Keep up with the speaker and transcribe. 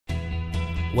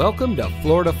Welcome to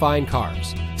Florida Fine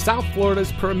Cars, South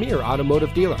Florida's premier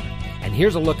automotive dealer. And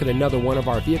here's a look at another one of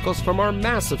our vehicles from our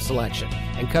massive selection,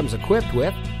 and comes equipped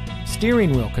with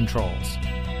steering wheel controls,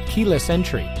 keyless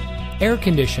entry, air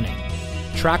conditioning,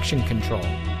 traction control,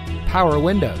 power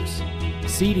windows,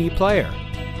 CD player,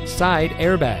 side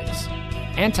airbags,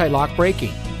 anti-lock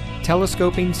braking,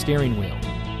 telescoping steering wheel,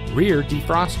 rear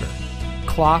defroster,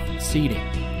 cloth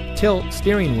seating, tilt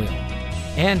steering wheel,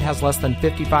 and has less than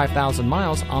 55,000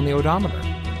 miles on the odometer.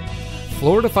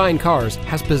 Florida Fine Cars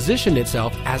has positioned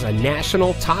itself as a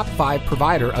national top 5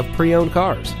 provider of pre-owned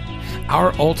cars.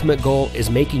 Our ultimate goal is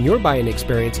making your buying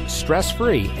experience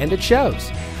stress-free, and it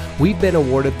shows. We've been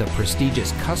awarded the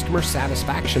prestigious Customer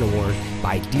Satisfaction Award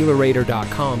by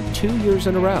DealerRater.com 2 years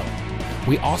in a row.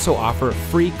 We also offer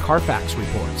free Carfax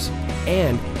reports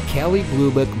and Kelley Blue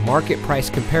Book market price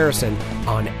comparison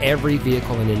on every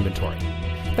vehicle in inventory.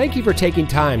 Thank you for taking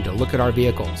time to look at our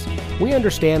vehicles. We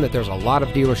understand that there's a lot of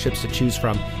dealerships to choose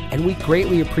from, and we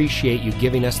greatly appreciate you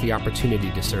giving us the opportunity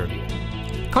to serve you.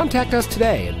 Contact us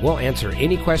today and we'll answer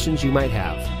any questions you might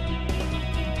have.